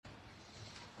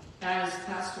As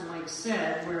Pastor Mike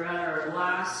said, we're at our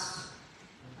last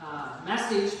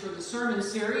message for the sermon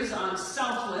series on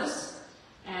Selfless.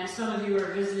 And some of you are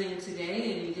visiting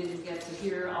today and you didn't get to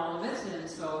hear all of it. And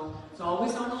so it's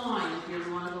always online if you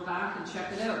ever want to go back and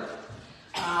check it out.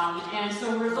 And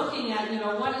so we're looking at,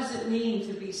 what does it mean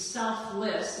to be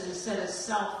selfless instead of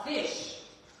selfish?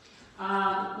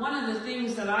 One of the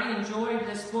things that I enjoyed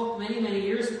this book many, many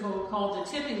years ago called The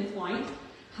Tipping Point,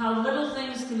 How Little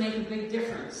Things Can Make a Big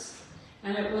Difference.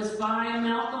 And it was by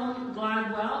Malcolm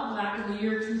Gladwell back in the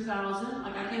year 2000.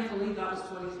 I can't believe that was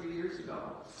 23 years ago.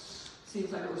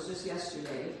 Seems like it was just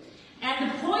yesterday.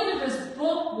 And the point of his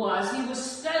book was he was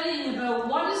studying about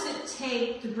what does it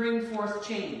take to bring forth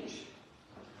change.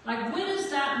 Like, when is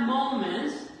that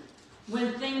moment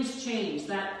when things change?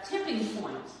 That tipping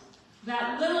point.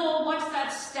 That little, what's that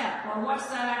step? Or what's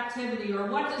that activity? Or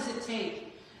what does it take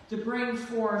to bring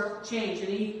forth change? And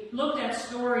he looked at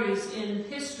stories in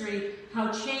history, how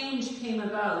change came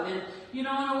about. And, in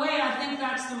a way, I think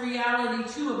that's the reality,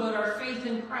 too, about our faith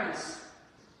in Christ.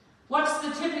 What's the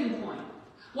tipping point?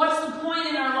 What's the point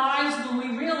in our lives when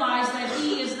we realize that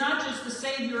He is not just the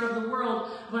Savior of the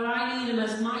world, but I need Him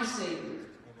as my Savior?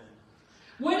 Amen.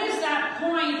 When is that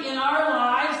point in our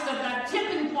lives, that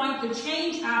tipping point, the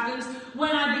change happens,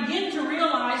 when I begin to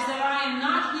realize that I am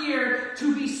not here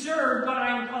to be served, but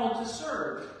I am called to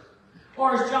serve?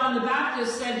 Or as John the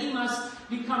Baptist said, he must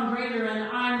become greater and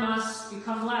I must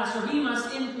become less. Or he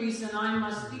must increase and I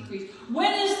must decrease.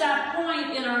 When is that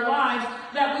point in our lives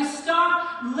that we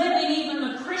stop living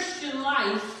even the Christian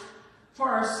life for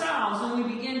ourselves and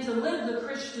we begin to live the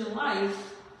Christian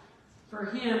life for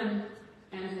Him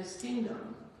and His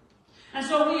kingdom? And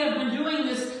so we have been doing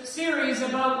this series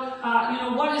about,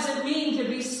 what does it mean to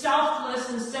be selfless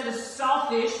instead of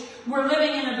selfish? We're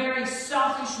living in a very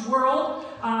selfish world,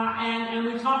 and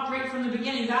we talked right from the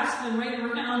beginning. That's been right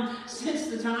around since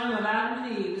the time of Adam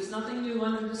and Eve. There's nothing new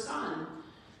under the sun.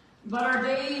 But our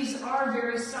days are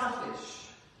very selfish.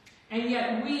 And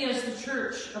yet we as the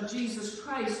Church of Jesus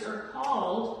Christ are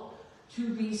called to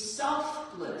be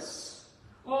selfless.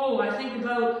 Oh, I think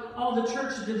about all the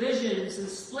church divisions and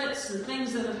splits and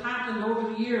things that have happened over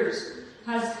the years.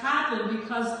 Has happened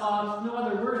because of, no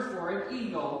other word for it,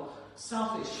 ego,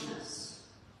 selfishness.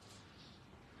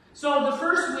 So the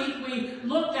first week we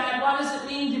looked at what does it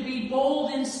mean to be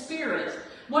bold in spirit.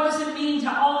 What does it mean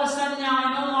to all of a sudden now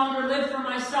I no longer live for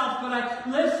myself, but I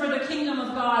live for the kingdom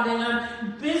of God, and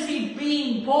I'm busy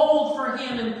being bold for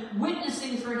Him and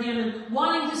witnessing for Him and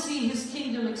wanting to see His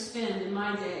kingdom expand in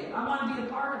my day. I want to be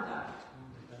a part of that.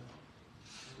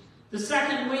 The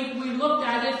second week we looked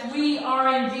at if we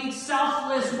are indeed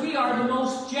selfless, we are the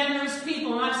most generous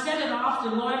people. And I've said it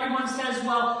often. Well, everyone says,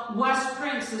 well, Wes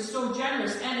Prince is so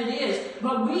generous, and it is.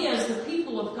 But we as the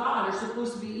people of God are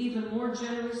supposed to be even more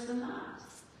generous than that.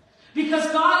 Because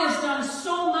God has done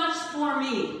so much for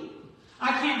me,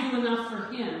 I can't do enough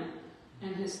for Him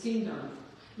and His kingdom.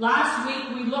 Last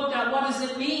week we looked at what does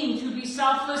it mean to be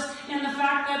selfless in the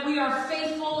fact that we are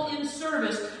faithful in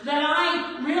service. That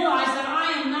I realize that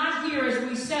I am not here, as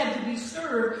we said, to be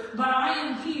served, but I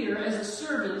am here as a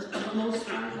servant of the Most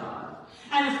High God.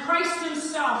 And if Christ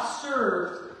Himself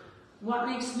served, what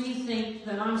makes me think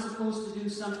that I'm supposed to do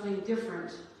something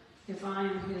different if I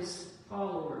am His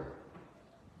follower?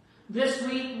 This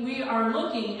week we are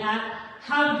looking at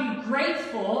how to be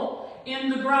grateful in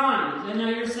the grind. And now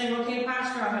you're saying, okay,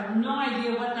 Pastor, I have no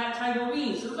idea what that title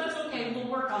means. So that's okay, we'll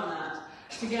work on that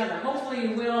together. Hopefully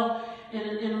you will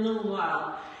in a little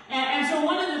while. And so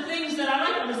one of the things that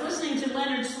I was listening to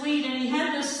Leonard Sweet, and he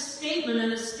had this statement,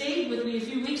 and it stayed with me a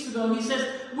few weeks ago. He says,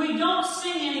 we don't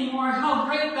sing anymore, how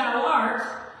great thou art,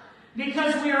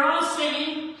 because we are all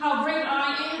singing, how great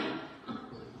I am.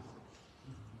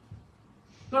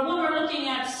 But when we're looking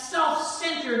at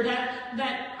self-centered,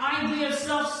 that idea of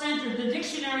self-centered, the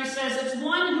dictionary says it's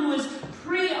one who is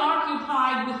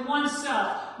preoccupied with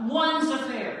oneself, one's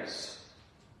affairs.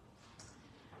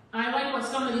 I like what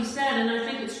somebody said, and I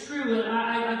think it's true, and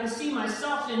I can see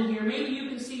myself in here. Maybe you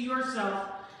can see yourself.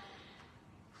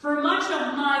 For much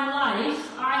of my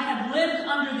life, I have lived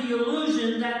under the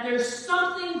illusion that there's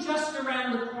something just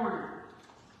around the corner.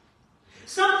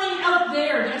 Something out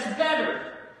there that's better.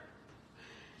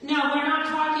 Now, we're not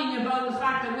talking about the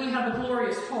fact that we have a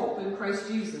glorious hope in Christ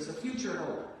Jesus, a future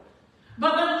hope.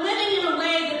 But living in a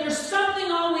way that there's something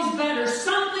always better,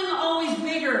 something always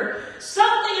bigger,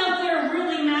 something out there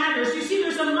really matters. You see,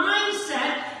 there's a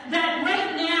mindset that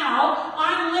right now,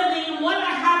 I'm living, what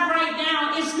I have right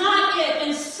now is not it.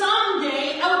 And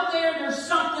someday, out there, there's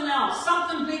something else,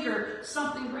 something bigger,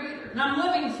 something greater. And I'm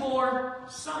living for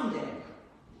someday.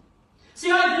 See,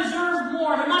 I deserve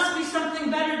more. There must be something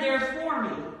better there for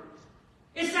me.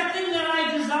 It's that thing that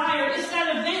I desire. It's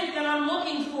that event that I'm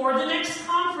looking for, the next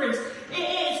conference.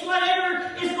 It's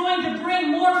whatever is going to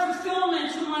bring more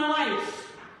fulfillment to my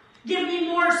life. Give me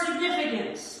more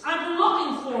significance. I've been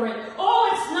looking for it. Oh,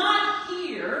 it's not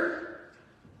here.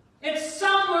 It's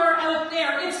somewhere out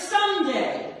there. It's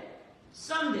someday.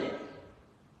 Someday.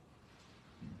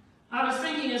 I was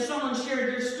thinking as someone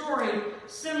shared their story,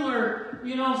 similar,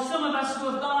 some of us who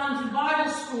have gone to Bible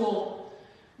school,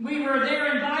 we were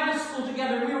there in Bible school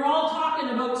together. We were all talking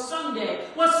about someday.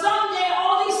 Well, someday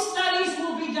all these studies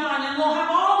will be done, and we'll have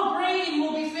all the grading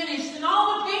will be finished, and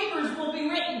all the papers will be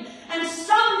written, and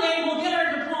someday we'll get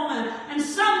our diploma, and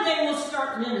someday we'll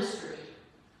start ministry.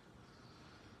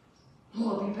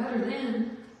 Oh, it'll be better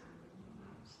then.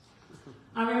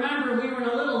 I remember we were in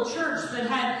a little church that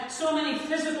had so many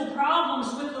physical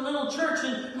problems with the little church,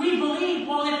 and we believed,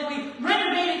 well, if we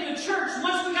renovated the church,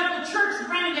 once we got the church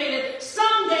renovated,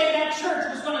 someday that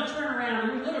church was going to turn around,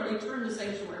 and we literally turned the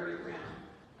sanctuary around.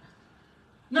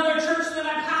 Another church that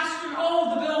I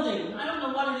pastored, the building. I don't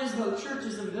know what it is about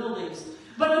churches and buildings,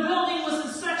 but the building was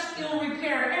in such ill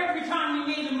repair. Every time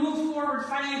we made a move forward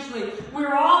financially, we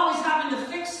were always having to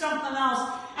fix something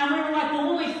else. And we were like,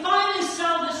 well, when we finally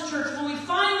sell this church, when we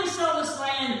finally sell this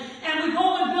land, and we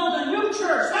go and build a new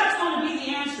church, that's going to be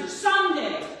the answer.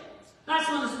 Someday, that's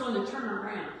when it's going to turn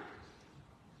around.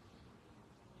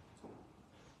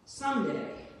 Someday.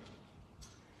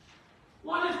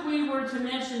 What if we were to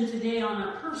mention today on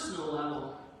a personal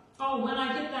level, when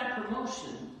I get that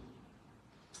promotion,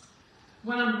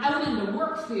 when I'm out in the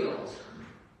work field,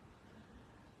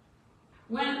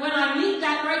 when I meet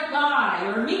that right guy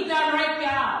or meet that right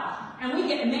gal and we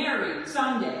get married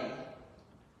someday,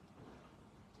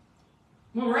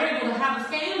 when we're able to have a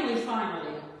family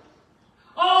finally,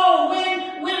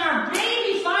 when our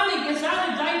baby finally gets out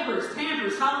of diapers,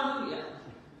 Pampers, hallelujah,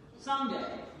 someday.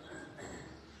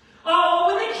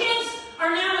 When the kids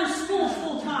are now in school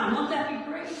full time, won't that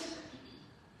be great?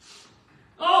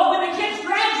 When the kids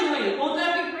graduate, won't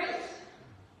that be great?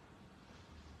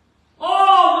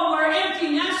 When we're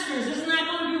empty nesters, isn't that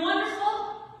going to be wonderful?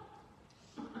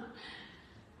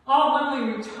 When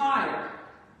we retire.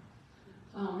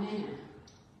 Oh man,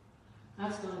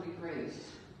 that's going to be great.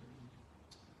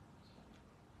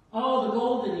 The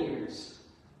golden years.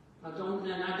 I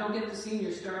don't get the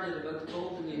seniors started about the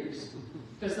golden years,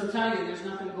 because they'll tell you there's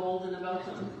nothing golden about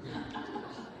them.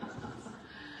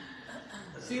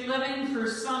 See, living for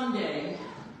someday.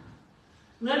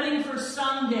 Living for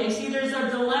someday. See, there's a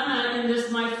dilemma in this,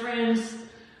 my friends.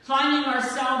 Finding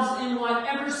ourselves in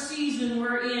whatever season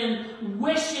we're in,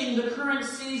 wishing the current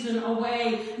season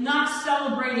away, not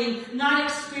celebrating, not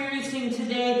experiencing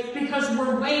today, because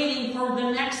we're waiting for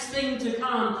the next thing to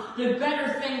come, the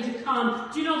better thing to come.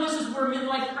 Do you know this is where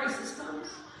midlife crisis comes?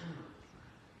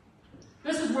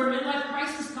 This is where midlife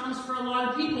crisis comes for a lot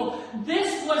of people.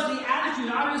 This was the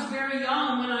attitude. I was very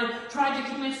young when I tried to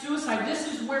commit suicide. This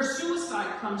is where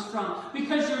suicide comes from,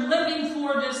 because you're living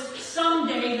for this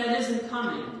someday that isn't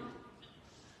coming.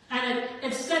 And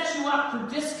it sets you up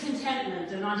for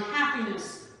discontentment and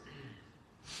unhappiness.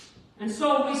 And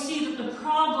so we see that the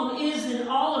problem is in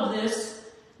all of this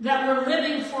that we're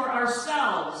living for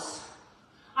ourselves.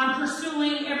 I'm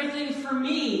pursuing everything for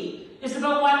me. It's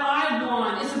about what I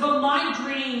want. It's about my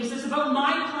dreams. It's about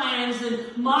my plans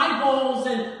and my goals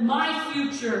and my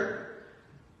future.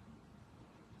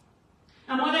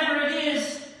 And whatever it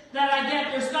is that I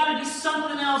get, there's got to be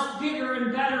something else bigger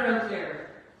and better out there.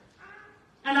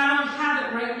 And I don't have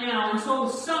it right now. And so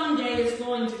someday it's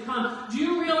going to come. Do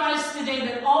you realize today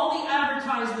that all the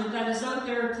advertisement that is out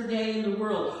there today in the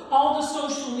world, all the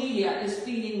social media is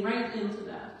feeding right into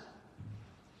that?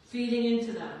 Feeding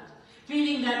into that.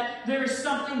 Feeding that there is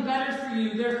something better for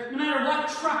you. No matter what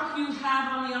truck you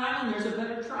have on the island, there's a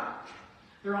better truck.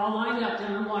 They're all lined up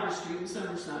down on Water Street in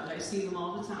Somerset. I see them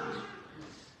all the time.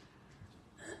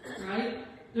 Right?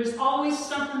 There's always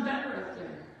something better out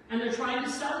there. And they're trying to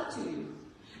sell it to you.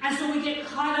 And so we get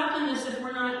caught up in this if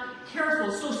we're not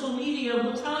careful. Social media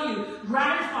will tell you,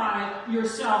 gratify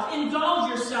yourself,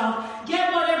 indulge yourself,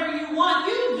 get whatever you want.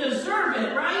 You deserve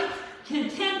it, right?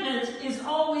 Contentment is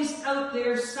always out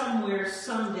there somewhere,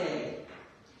 someday.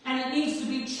 And it needs to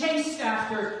be chased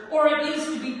after, or it needs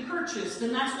to be purchased,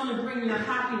 and that's going to bring your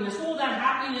happiness. That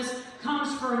happiness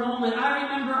comes for a moment. I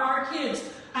remember our kids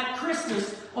at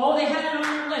Christmas. They had it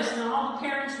on their list. Now, all the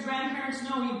parents and grandparents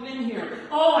know you've been here.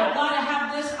 I've got to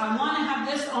have this. I want to have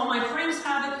this. All my friends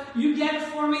have it. You get it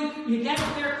for me. You get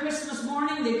it there Christmas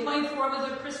morning. They play for it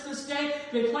with it Christmas Day.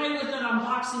 They play with it on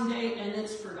Boxing Day, and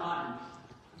it's forgotten.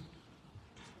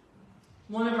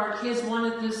 One of our kids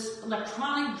wanted this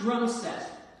electronic drum set.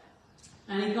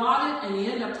 And he got it, and he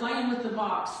ended up playing with the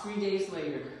box 3 days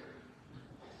later.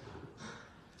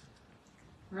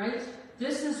 Right?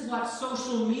 This is what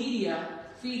social media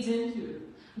feeds into.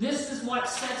 This is what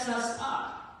sets us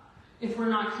up if we're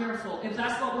not careful. If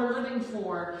that's what we're living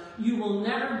for, you will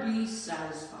never be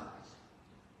satisfied.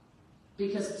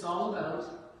 Because it's all about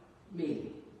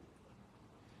me.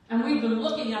 And we've been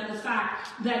looking at the fact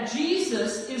that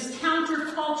Jesus is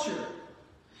counterculture.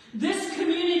 This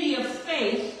community of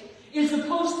faith is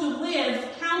supposed to live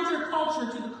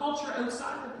counterculture to the culture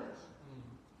outside of it.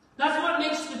 That's what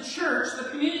makes the church, the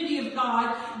community of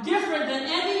God, different than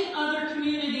any other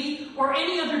community or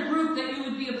any other group that you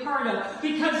would be a part of.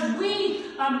 Because we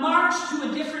march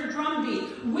to a different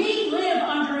drumbeat. We live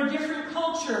under a different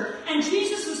culture. And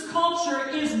Jesus' culture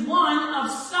is one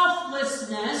of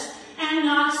selflessness and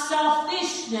not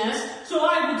selfishness. So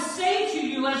I would say to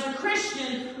you as a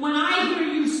Christian, when I hear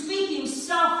you speaking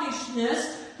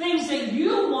selfishness, things that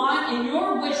you want and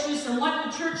your wishes and what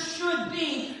the church should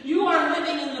be, you are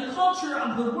living in the culture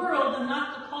of the world and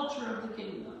not the culture of the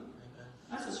kingdom.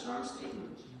 That's a strong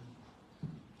statement.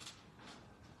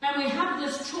 And we have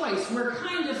this choice. We're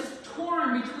kind of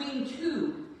torn between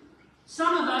two.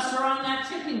 Some of us are on that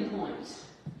tipping point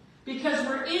because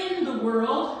we're in the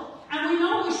world and we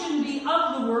know we shouldn't be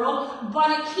of the world, but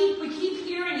we keep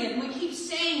hearing it, we keep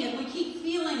saying it, we keep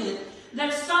feeling it,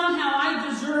 that somehow I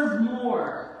deserve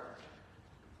more.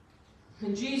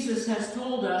 And Jesus has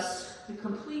told us the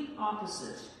complete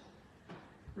opposite.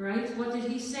 Right? What did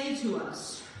he say to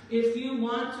us? If you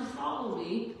want to follow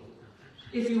me,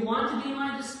 if you want to be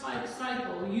my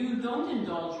disciple, you don't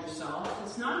indulge yourself.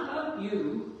 It's not about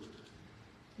you.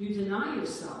 You deny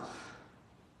yourself.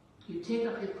 You take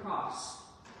up your cross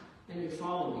and you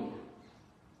follow me.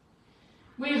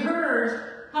 We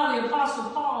heard how the Apostle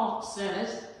Paul said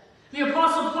it. The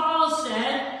Apostle Paul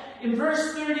said in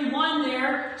verse 31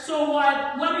 there, so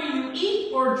whether you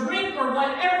eat or drink or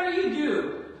whatever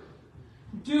you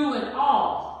do it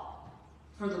all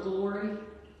for the glory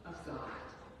of God.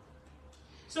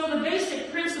 So the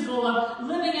basic principle of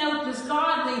living out this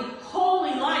godly,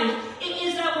 holy life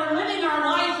is that we're living our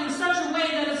life in such a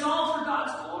way that it's all for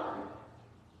God's glory.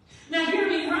 Now hear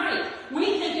me right.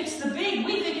 We think it's the big,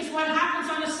 we think it's what happens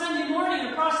on a Sunday morning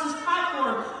across this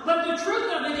platform. But the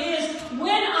truth of it is,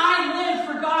 when I live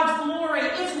for God's glory,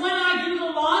 it's when I do the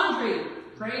laundry.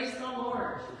 Praise the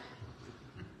Lord.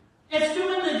 It's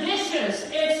doing the dishes.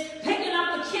 It's picking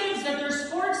up the kids at their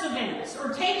sports events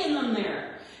or taking them there.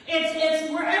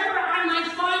 It's wherever I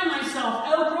might find myself,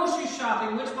 out grocery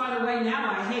shopping, which, by the way,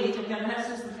 now I hate because that's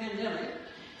since the pandemic.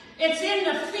 It's in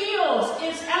the fields.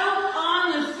 It's out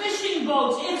on the fishing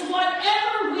boats. It's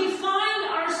whatever we find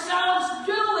ourselves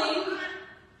doing,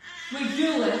 we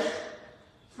do it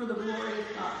for the glory of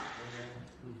God.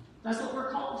 That's what we're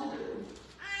called to do.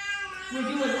 We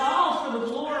do it all for the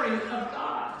glory of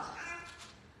God.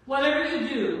 Whatever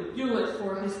you do it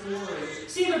for His glory.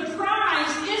 See, the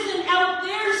prize isn't out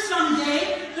there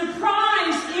someday. The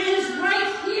prize is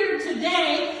right here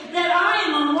today, that I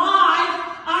am alive.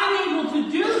 I'm able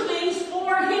to do things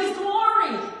for His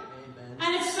glory. Amen.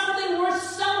 And it's something worth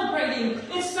celebrating.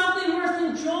 It's something worth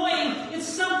enjoying. It's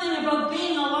something about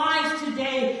being alive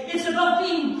today. It's about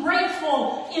being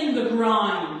grateful in the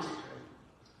grind.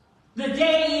 The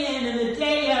day in and the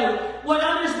day out. What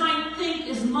others might think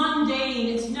is mundane,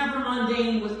 it's never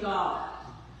mundane with God.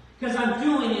 Because I'm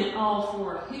doing it all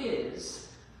for His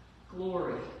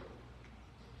glory. I'm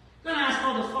going to ask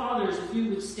all the fathers if you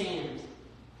would stand.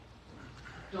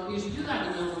 Don't usually do that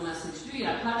in the middle of a message, do you?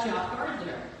 I caught you off guard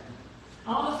there.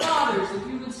 All the fathers, if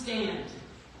you would stand.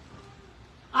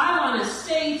 I want to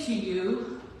say to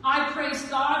you, I praise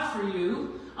God for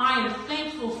you. I am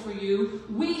thankful for you.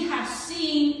 We have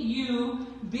seen you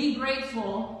be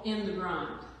grateful in the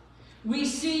grind. We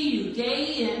see you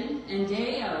day in and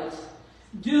day out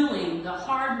doing the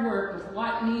hard work of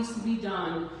what needs to be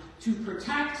done to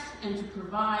protect and to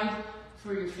provide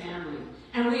for your family.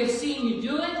 And we have seen you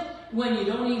do it when you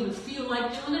don't even feel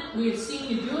like doing it. We have seen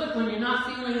you do it when you're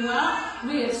not feeling well.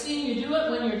 We have seen you do it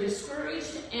when you're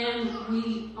discouraged. And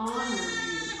we honor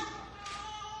you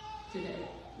today.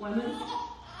 Women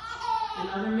and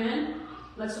other men,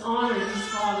 let's honor these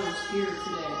fathers here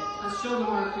today. Let's show them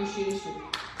our appreciation.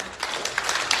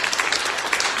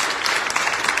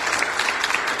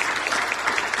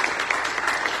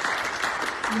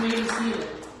 You may be seated.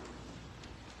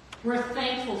 We're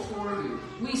thankful for you.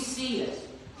 We see it.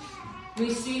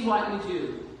 We see what you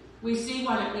do. We see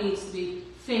what it means to be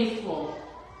faithful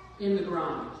in the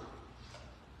grind.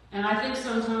 And I think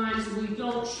sometimes we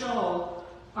don't show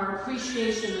our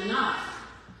appreciation enough.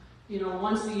 You know,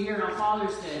 once a year on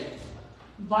Father's Day,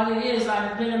 But it is,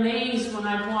 I've been amazed when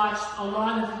I've watched a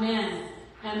lot of men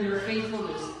and their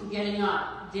faithfulness getting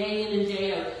up day in and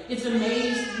day out. It's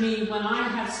amazed me when I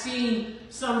have seen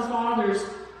some fathers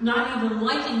not even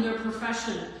liking their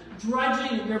profession,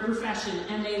 drudging their profession,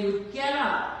 and they would get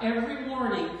up every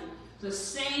morning the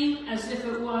same as if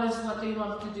it was what they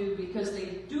love to do, because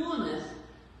they're doing it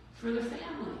for their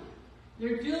family.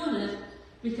 They're doing it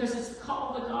because it's the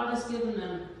call that God has given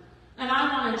them. And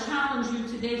I want to challenge you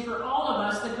today, for all of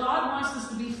us, that God wants us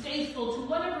to be faithful to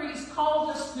whatever He's called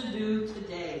us to do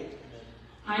today.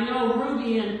 I know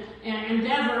Ruby and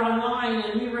Deb are online,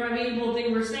 and they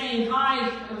were saying hi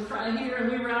here,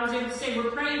 and I was able to say,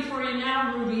 we're praying for you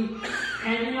now, Ruby.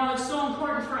 And it's so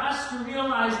important for us to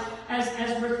realize,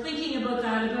 as we're thinking about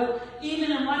that, about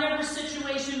even in whatever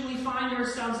situation we find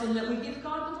ourselves in, that we give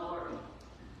God the glory.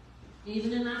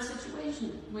 Even in that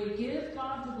situation, we give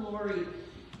God the glory.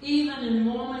 Even in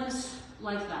moments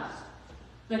like that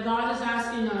God is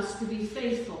asking us to be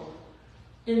faithful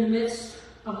in the midst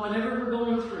of whatever we're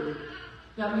going through,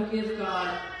 that we give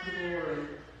God the glory.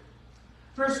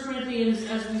 1 Corinthians,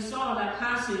 as we saw that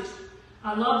passage,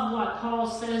 I love what Paul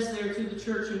says there to the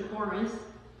church in Corinth.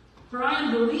 For I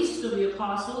am the least of the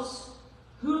apostles,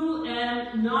 who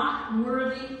am not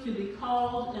worthy to be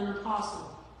called an apostle,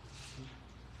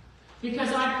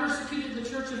 because I persecuted the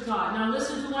church of God. Now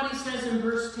listen to what he says in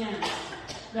verse 10,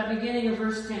 that beginning of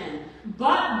verse 10.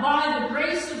 But by the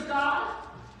grace of God,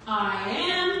 I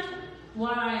am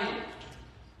what I am.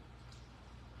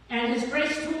 And His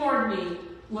grace toward me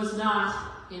was not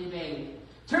in vain.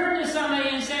 Turn to somebody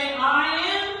and say, I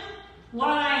am what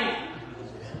I am.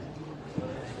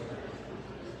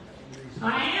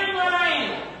 I am what I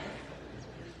am.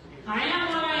 I am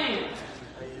what I am.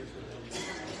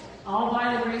 All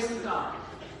by the grace of God.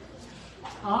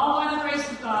 All by the grace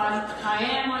of God, I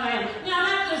am what I am. Now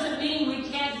that doesn't mean we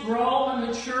can't grow and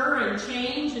mature and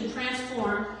change and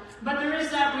transform, but there is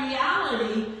that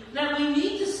reality that we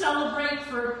need to celebrate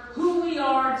for who we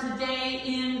are today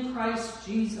in Christ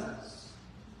Jesus.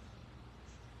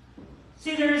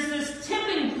 See, there's this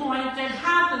tipping point that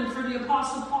happened for the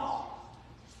Apostle Paul.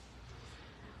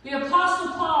 The Apostle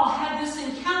Paul had this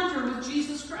encounter with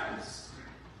Jesus Christ,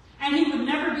 and he would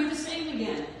never be the same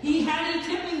again. He had a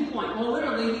tipping point. Well,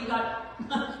 literally, he got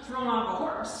thrown off a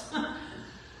horse.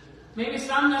 Maybe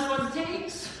some, that's what it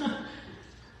takes.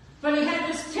 But he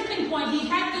had this tipping point. He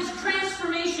had this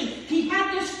transformation. He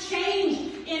had this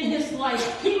change in his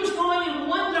life. He was going in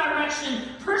one direction,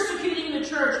 persecuting the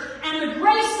church, and the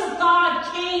grace of God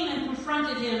came and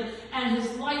confronted him, and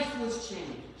his life was changed.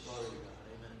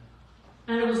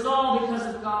 And it was all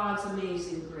because of God's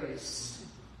amazing grace.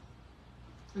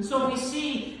 And so we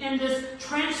see in this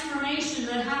transformation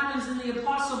that happens in the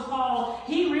Apostle Paul,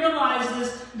 he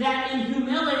realizes that in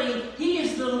humility, he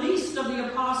is the least of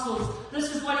the apostles.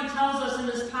 This is what he tells us in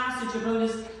this passage about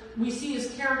we see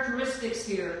his characteristics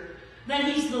here. That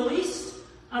he's the least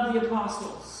of the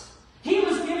apostles. He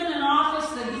was given an office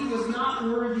that he was not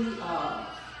worthy of.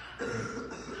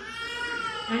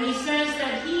 And he says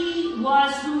that he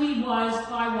was who he was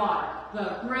by what?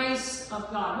 The grace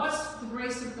of God. What's the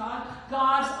grace of God?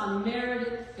 God's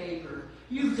unmerited favor.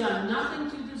 You've done nothing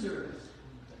to deserve it.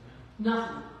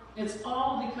 Nothing. It's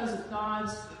all because of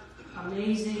God's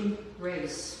amazing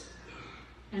grace.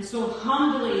 And so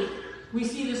humbly, we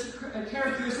see this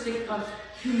characteristic of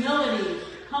humility,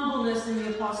 humbleness in the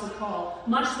Apostle Paul,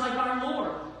 much like our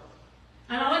Lord.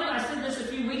 And I said this a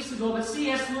few weeks ago, but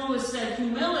C.S. Lewis said,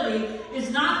 humility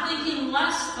is not thinking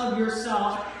less of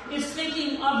yourself, it's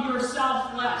thinking of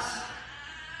yourself less.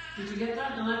 Did you get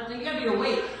that? No, you got to be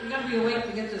awake. You got to be awake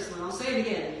to get this one. I'll say it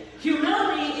again.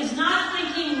 Humility is not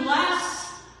thinking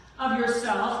less of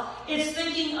yourself, it's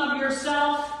thinking of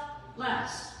yourself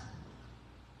less.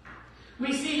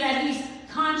 We see that he's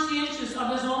conscientious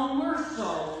of his own worth,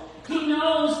 though. He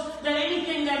knows that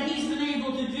anything that he's been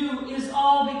able to do is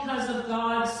all because of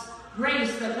God's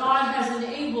grace, that God has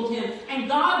enabled him. And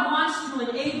God wants to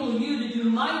enable you to do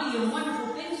mighty and wonderful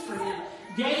things for him,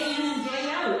 day in and day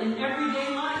out, in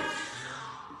everyday life.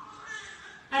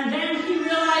 And then he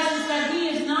realizes that he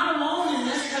is not alone in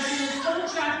this, because in this whole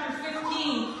chapter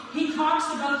 15, he talks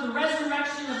about the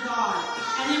resurrection of God.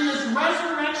 And in this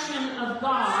resurrection of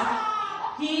God,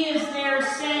 he is there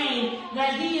saying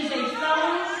that he is a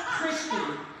fellow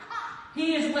Christian.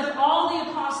 He is with all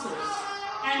the apostles.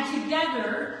 And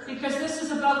together, because this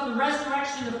is about the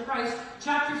resurrection of Christ,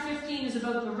 chapter 15 is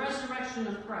about the resurrection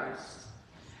of Christ.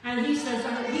 And he says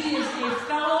that he is a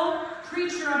fellow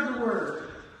preacher of the word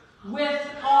with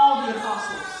all the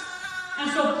apostles.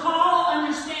 And so Paul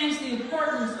understands the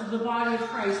importance of the body of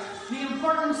Christ, the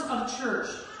importance of church,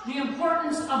 the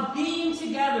importance of being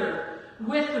together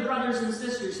with the brothers and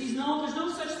sisters. There's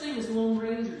no such thing as lone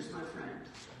rangers, my friend.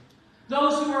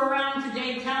 Those who are around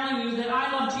today telling you that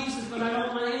I love Jesus, but I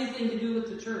don't want anything to do with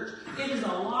the church. It is a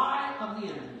lie of the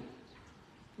enemy.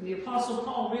 And the Apostle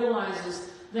Paul realizes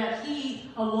that he,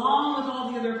 along with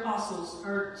all the other apostles,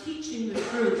 are teaching the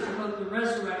truth about the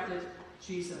resurrected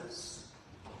Jesus.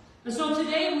 And so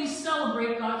today we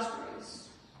celebrate God's grace,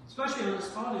 especially on this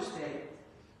Father's Day,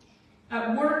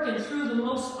 at work and through the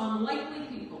most unlikely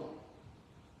people,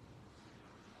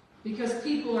 because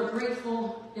people are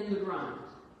grateful in the grind.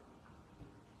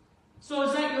 So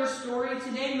is that your story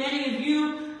today? Many of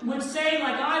you would say,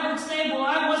 like I would say, well,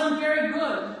 I wasn't very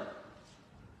good.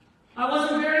 I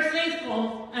wasn't very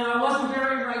faithful, and I wasn't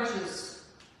very righteous.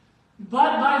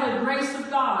 But by the grace of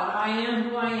God, I am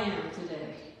who I am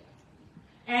today.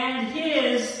 And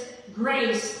His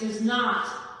grace is not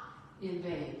in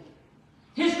vain.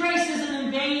 His grace isn't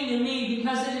in vain in me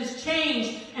because it has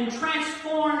changed and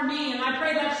transformed me. And I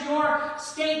pray that's your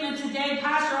statement today.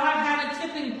 Pastor, I've had a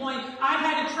tipping point. I've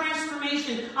had a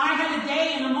transformation. I had a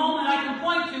day and a moment I can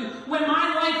point to when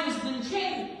my life has been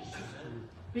changed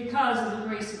because of the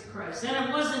grace of Christ. And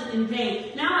it wasn't in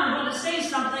vain. Now I'm going to say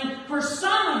something. For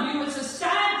some of you, it's a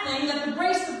sad thing that the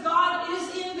grace of God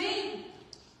is in vain.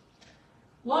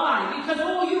 Why? Because,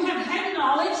 you have head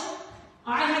knowledge.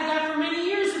 I had that for many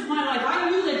years of my life. I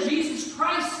knew that Jesus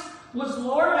Christ was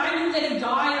Lord. I knew that He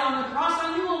died on the cross.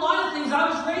 I knew a lot of things. I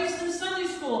was raised in Sunday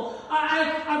school.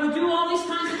 I would do all these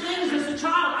kinds of things as a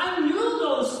child. I knew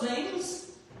those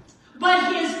things.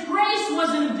 But His grace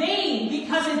was in vain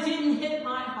because it didn't hit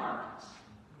my heart.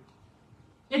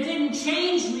 It didn't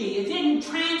change me. It didn't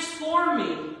transform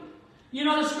me. You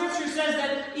know, the Scripture says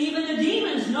that even the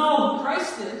demons know who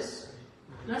Christ is.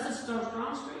 That's a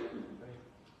strong statement.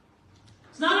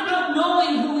 It's not about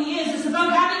knowing who He is. It's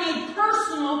about having a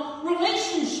personal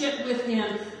relationship with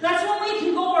Him. That's when we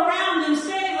can go around and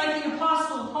say, like the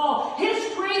Apostle Paul,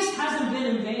 His grace hasn't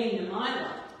been in vain in my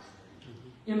life.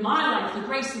 In my life, the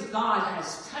grace of God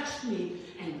has touched me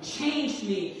and changed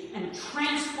me and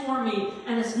transformed me.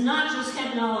 And it's not just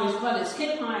head knowledge, but it's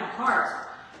hit my heart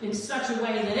in such a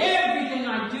way that everything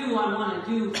I do, I want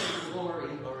to do for the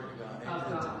glory of God.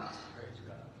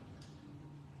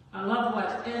 I love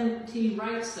what N.T.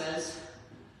 Wright says,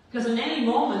 because in any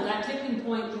moment that tipping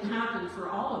point can happen for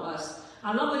all of us.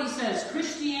 I love what he says.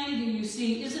 Christianity, you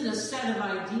see, isn't a set of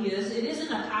ideas. It isn't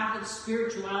a path of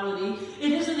spirituality.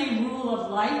 It isn't a rule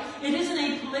of life. It isn't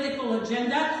a political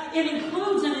agenda. It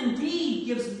includes and indeed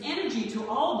gives energy to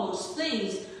all those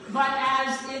things. But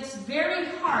as its very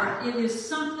heart, it is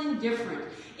something different.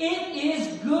 It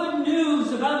is good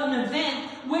news about an event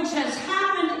which has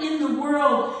happened in the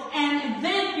world, an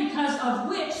event because of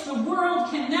which the world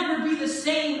can never be the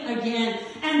same again.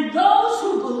 And those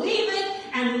who believe it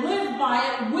and live by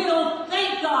it will,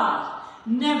 thank God,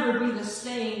 never be the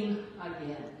same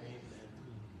again.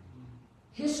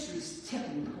 History's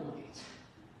tipping point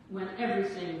when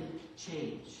everything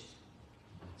changed.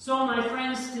 So, my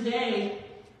friends, today,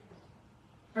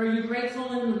 are you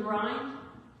grateful in the grind?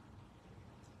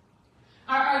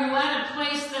 Are you at a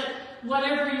place that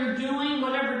whatever you're doing,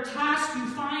 whatever task you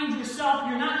find yourself,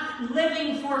 you're not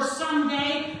living for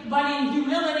someday, but in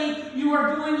humility, you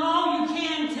are doing all you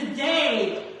can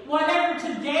today. Whatever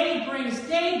today brings,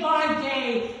 day by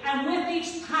day, and with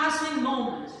each passing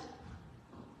moment.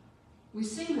 We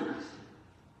sing that.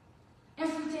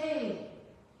 Every day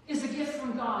is a gift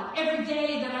from God. Every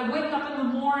day that I wake up in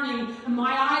the morning and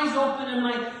my eyes open and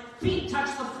my feet touch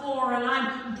the floor and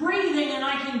I'm breathing and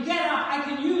I can get up, I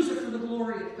can use it for the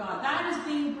glory of God. That is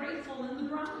being grateful in the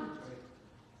grind.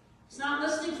 It's not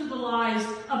listening to the lies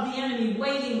of the enemy,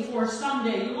 waiting for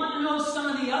someday. You want to know some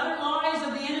of the other lies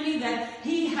of the enemy that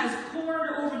he has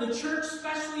poured over the church,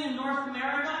 especially in North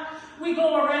America? We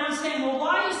go around saying, well,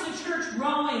 why is the church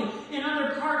growing in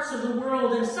other parts of the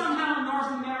world and somehow in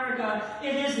North America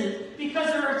it isn't? Because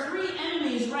there are three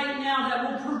enemies right now that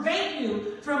will prevent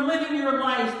you from living your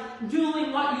life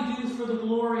doing what you do for the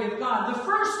glory of God. The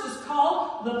first is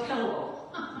called the pillow.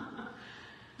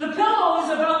 The pillow is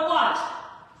about what?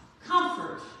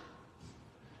 Comfort.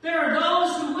 There are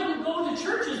those who wouldn't go to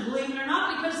churches, believe it or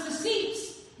not, because the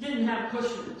seats didn't have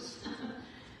cushions.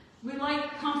 We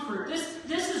like comfort.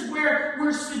 This is where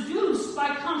we're seduced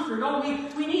by comfort. Oh,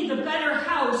 we need the better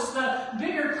house, the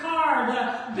bigger car,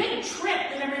 the big trip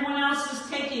that everyone else is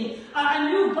taking, a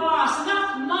new boss,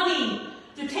 enough money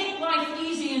to take life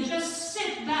easy and just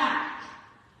sit back.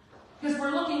 Because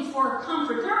we're looking for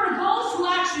comfort. There are those who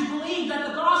actually believe that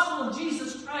the gospel of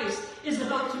Jesus Christ is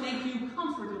about to make you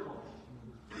comfortable.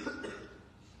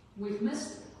 We've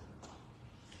missed it.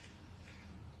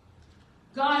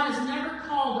 God has never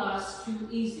called us to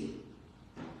easy.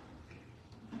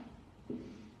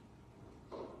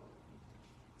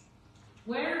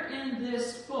 Where in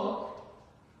this book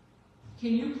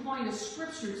can you point a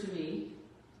scripture to me,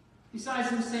 besides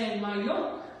him saying, my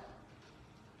yoke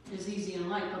is easy and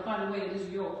light? But by the way, it is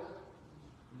yoke.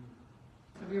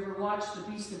 Have you ever watched The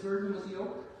Beast of Burden with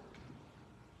yoke?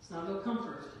 It's not about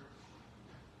comfort.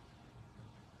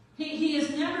 He has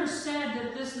never said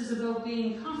that this is about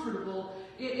being comfortable.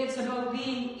 It's about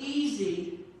being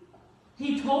easy.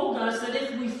 He told us that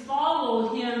if we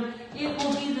follow him, it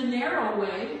will be the narrow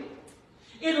way.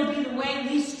 It'll be the way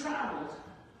least traveled.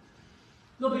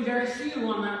 There'll be very few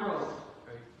on that road.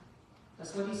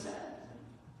 That's what he said.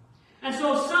 And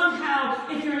so somehow,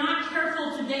 if you're not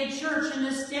careful today, church, in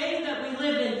this day that we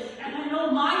live in, and I know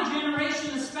my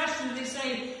generation especially, they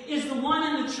say, is the one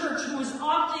in the church who is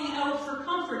opting out for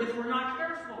comfort if we're not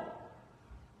careful.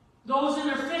 Those in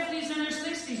their 50s and their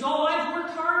 60s, oh, I've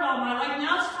worked hard all my life,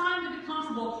 now it's time to be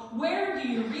comfortable. Where do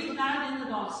you read that in the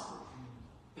gospel?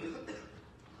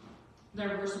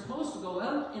 That we're supposed to go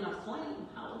out in a flame.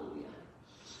 Hallelujah.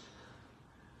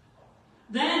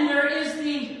 Then there is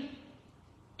the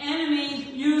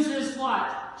enemy uses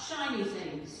what? Shiny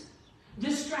things.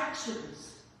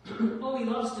 Distractions. Oh, he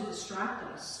loves to distract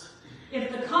us. If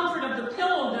the comfort of the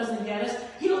pillow doesn't get us,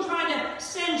 he'll try to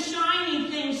send shiny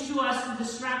things to us to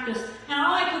distract us. And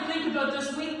all I could think about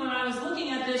this week when I was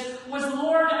looking at this was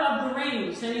Lord of the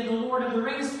Rings. Any of the Lord of the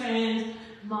Rings fans?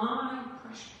 My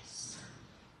precious.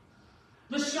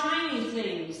 The shiny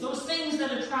things, those things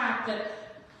that attract, that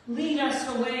lead us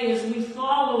away as we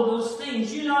follow those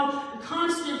things. You know,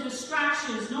 constant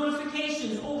distractions,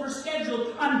 notifications,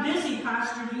 overscheduled. I'm busy,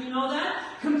 Pastor, do you know that?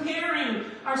 Comparing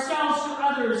ourselves to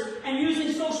others and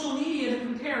using social media to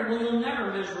compare. Well, you'll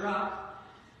never measure up.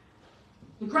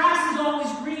 The grass is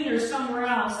always greener somewhere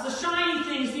else. The shiny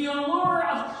things, the allure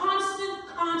of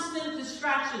constant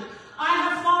distraction. I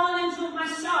have fallen into it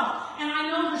myself, and I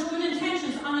know there's good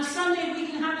intentions. On a Sunday, we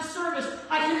can have a service.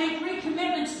 I can make great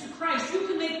commitments to Christ. You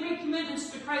can make great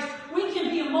commitments to Christ. We can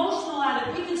be emotional at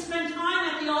it. We can spend time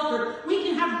at the altar. We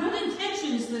can have good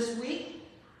intentions this week.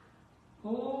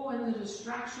 Oh, and the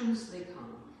distractions, they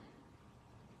come.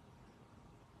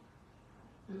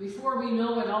 And before we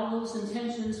know it, all those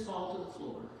intentions fall to the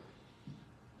floor.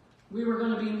 We were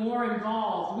going to be more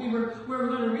involved. We were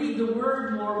going to read the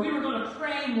Word more. We were going to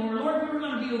pray more. Lord, we were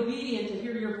going to be obedient to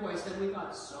hear your voice. And we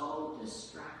got so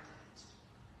distracted.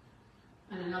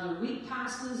 And another week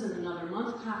passes, and another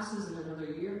month passes, and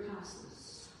another year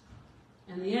passes.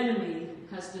 And the enemy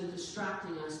has been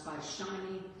distracting us by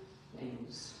shiny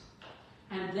things.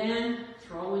 And then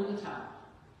throw in the towel.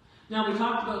 Now, we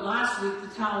talked about last week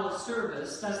the towel of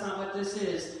service. That's not what this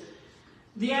is.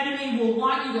 The enemy will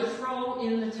want you to throw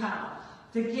in the towel,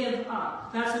 to give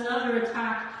up. That's another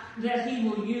attack that he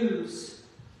will use.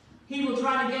 He will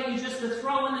try to get you just to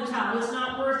throw in the towel. It's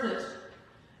not worth it.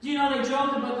 Do you know, they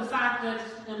joke about the fact that,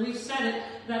 and we've said it,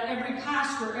 that every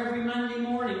pastor every Monday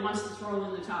morning wants to throw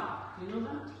in the towel. Do you know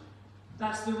that?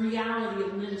 That's the reality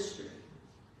of ministry.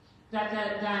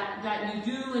 That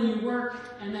you do and you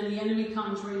work, and then the enemy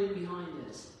comes right in behind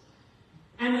it.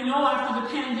 And we know after the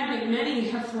pandemic, many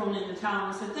have thrown in the towel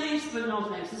and said, thanks, but no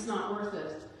thanks, it's not worth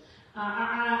it.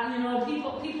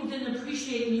 People didn't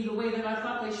appreciate me the way that I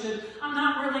thought they should. I'm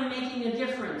not really making a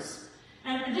difference.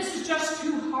 And this is just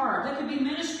too hard. There could be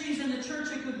ministries in the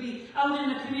church, it could be out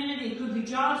in the community, it could be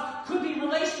jobs, could be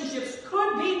relationships,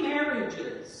 could be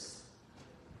marriages.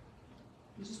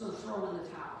 I'm just going to throw in the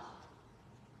towel.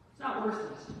 It's not worth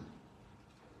it.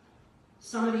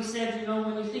 Somebody said, you know,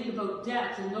 when you think about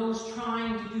debt and those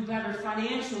trying to do better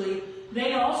financially,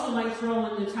 they also might throw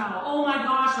in the towel. Oh my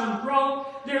gosh, I'm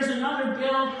broke. There's another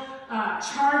bill.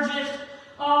 Charge it.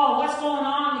 Oh, what's going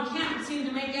on? We can't seem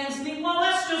to make ends meet. Well,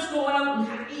 let's just go out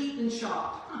and eat and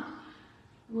shop.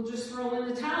 We'll just throw in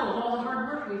the towel of all the hard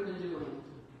work we've been doing.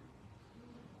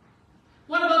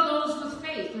 What about those with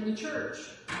faith in the church?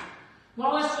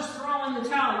 Well, let's just throw in the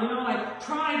towel. You know, I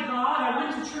tried God. I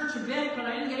went to church a bit, but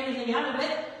I didn't get anything out of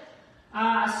it.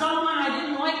 I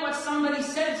didn't like what somebody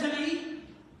said to me.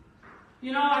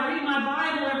 You know, I read my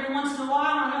Bible every once in a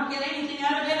while, and I don't get anything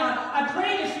out of it. I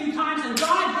prayed a few times, and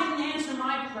God didn't answer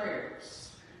my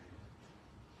prayers.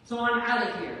 So I'm out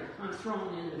of here. I'm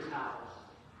thrown in the towel.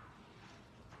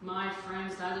 My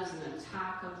friends, that is an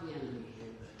attack of the enemy,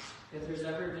 if there's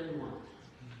ever been one.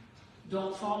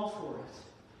 Don't fall for it.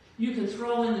 You can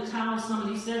throw in the towel,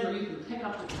 somebody said, or you can pick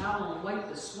up the towel and wipe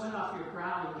the sweat off your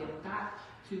brow and get back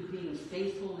to being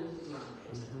faithful in the grind.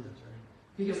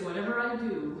 Because whatever I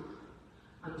do,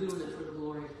 I'm doing it for the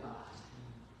glory of God.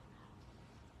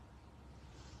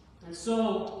 And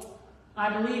so,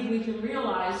 I believe we can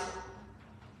realize,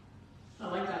 I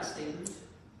like that statement,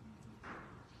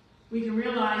 we can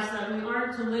realize that we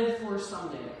aren't to live for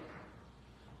someday.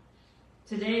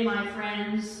 Today, my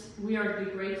friends, we are to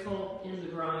be grateful in the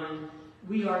grind.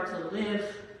 We are to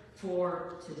live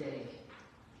for today.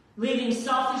 Leaving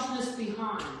selfishness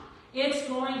behind. It's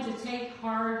going to take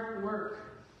hard work.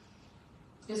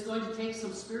 It's going to take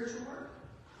some spiritual work.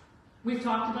 We've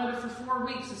talked about it for 4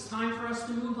 weeks. It's time for us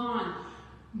to move on.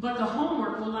 But the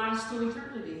homework will last to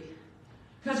eternity.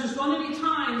 Because there's going to be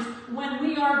times when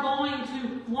we are going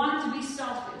to want to be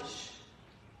selfish.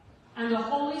 And the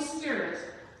Holy Spirit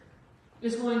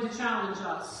is going to challenge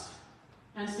us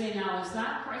and say, now, is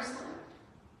that Christ-like?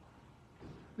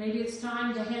 Maybe it's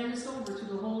time to hand this over to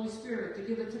the Holy Spirit, to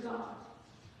give it to God.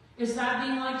 Is that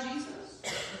being like Jesus?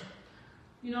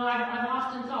 You know, I've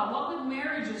often thought, what would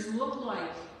marriages look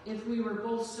like if we were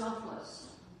both selfless?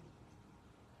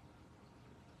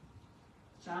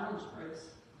 Challenge, Bryce,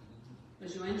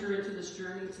 as you enter into this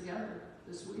journey together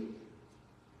this week.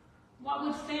 What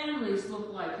would families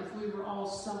look like if we were all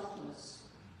selfless?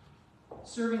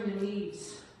 Serving the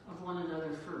needs of one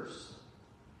another first.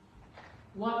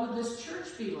 What would this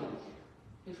church be like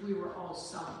if we were all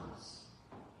selfless?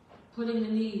 Putting the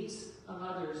needs of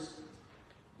others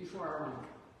before our own.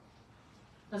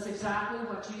 That's exactly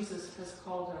what Jesus has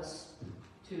called us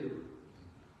to.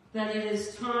 That it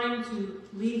is time to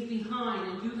leave behind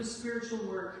and do the spiritual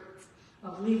work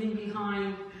of leaving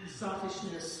behind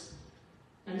selfishness.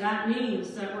 And that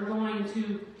means that we're going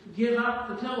to give up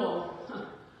the pillow,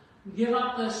 give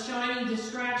up the shiny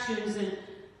distractions, and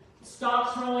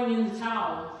stop throwing in the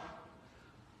towel.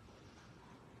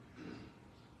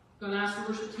 I'm going to ask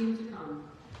the worship team to come.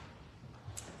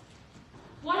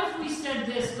 What if we said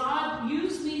this: God,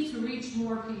 use me to reach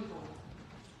more people.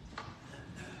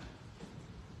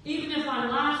 Even if I'm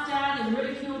laughed at and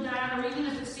ridiculed at, or even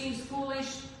if it seems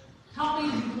foolish, help me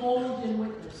to be bold and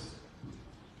witness.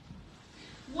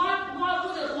 What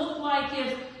would it look like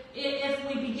if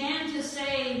we began to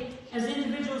say, as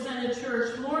individuals in the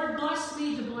church, Lord, bless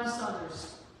me to bless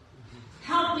others.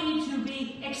 Help me to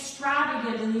be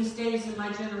extravagant in these days in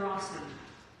my generosity.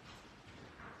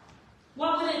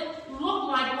 What would it look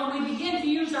like when we begin to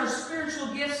use our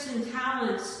spiritual gifts and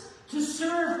talents to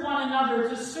serve one another,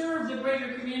 to serve the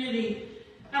greater community,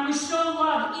 and we show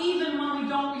love even when we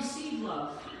don't receive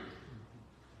love?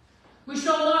 We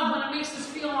show love when it makes us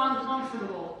feel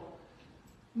uncomfortable,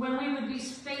 when we would be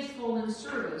faithful in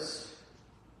service.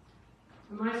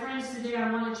 And my friends, today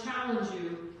I want to challenge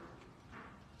you.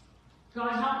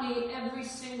 God, help me every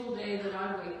single day that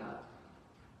I wake up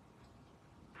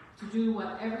to do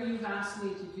whatever you've asked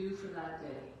me to do for that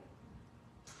day.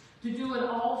 To do it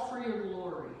all for your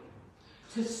glory.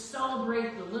 To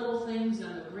celebrate the little things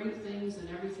and the great things and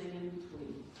everything in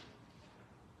between.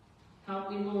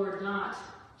 Help me, Lord, not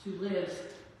to live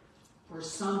for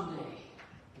someday.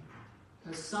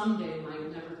 Because someday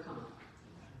might never come.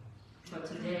 But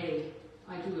today,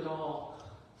 I do it all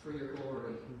for your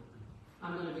glory.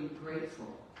 I'm going to be grateful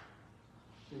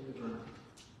in the ground.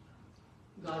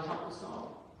 God, help us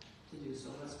all to do so.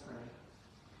 Let's pray.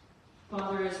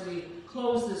 Father, as we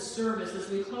close this service, as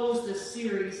we close this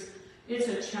series, it's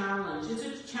a challenge. It's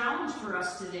a challenge for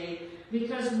us today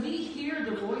because we hear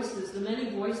the voices, the many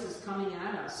voices coming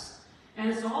at us. And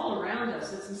it's all around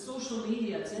us. It's in social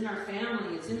media. It's in our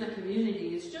family. It's in the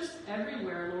community. It's just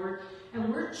everywhere, Lord.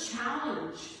 And we're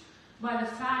challenged by the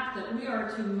fact that we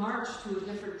are to march to a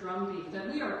different drumbeat,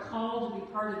 that we are called to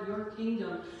be part of your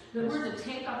kingdom, that we're to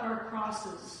take up our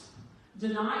crosses,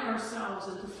 deny ourselves,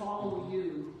 and to follow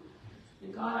you.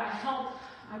 And God,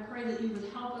 I pray that you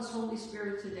would help us, Holy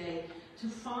Spirit, today to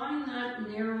find that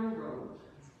narrow road,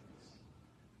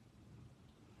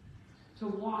 to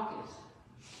walk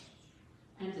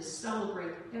it, and to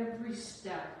celebrate every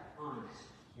step on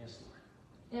it. Yes,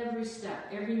 Lord. Every step,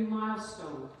 every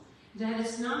milestone. That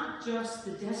it's not just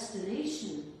the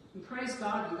destination. And praise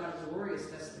God, we've got a glorious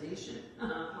destination.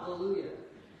 Hallelujah.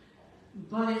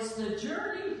 But it's the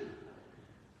journey.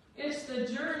 It's the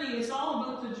journey. It's all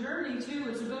about the journey, too.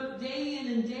 It's about day in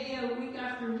and day out, week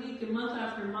after week, and month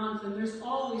after month. And there's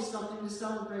always something to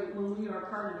celebrate when we are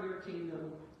part of your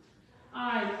kingdom.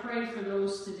 I pray for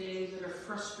those today that are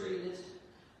frustrated,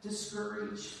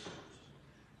 discouraged,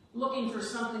 looking for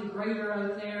something greater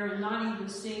out there and not even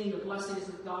seeing the blessings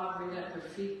of God right at their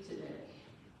feet today.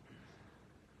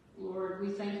 Lord, we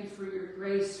thank you for your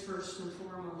grace first and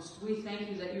foremost. We thank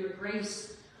you that your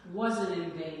grace wasn't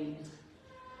in vain,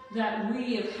 that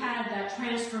we have had that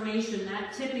transformation,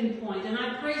 that tipping point. And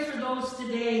I pray for those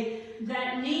today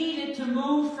that needed to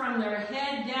move from their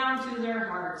head down to their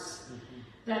hearts.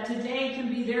 that today can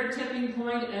be their tipping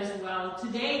point as well.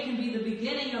 Today can be the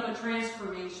beginning of a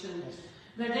transformation.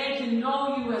 That they can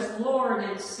know you as Lord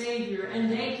and Savior, and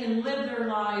they can live their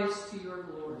lives to your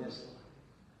glory. Yes,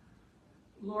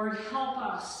 Lord, help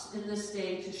us in this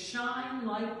day to shine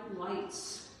like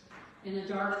lights in a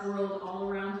dark world all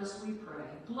around us, we pray.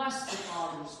 Bless the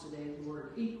fathers today,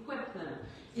 Lord. Equip them,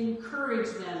 encourage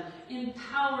them,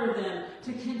 empower them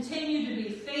to continue to be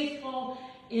faithful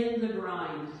in the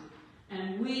grind.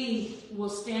 And we will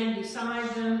stand beside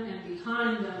them and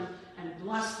behind them and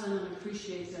bless them and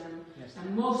appreciate them. Yes.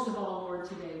 And most of all, Lord,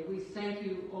 today, we thank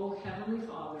you, O Heavenly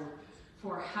Father,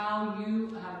 for how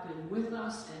you have been with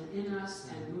us and in us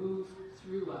and move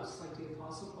through us, like the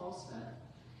Apostle Paul said.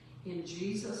 In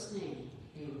Jesus' name,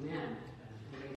 amen.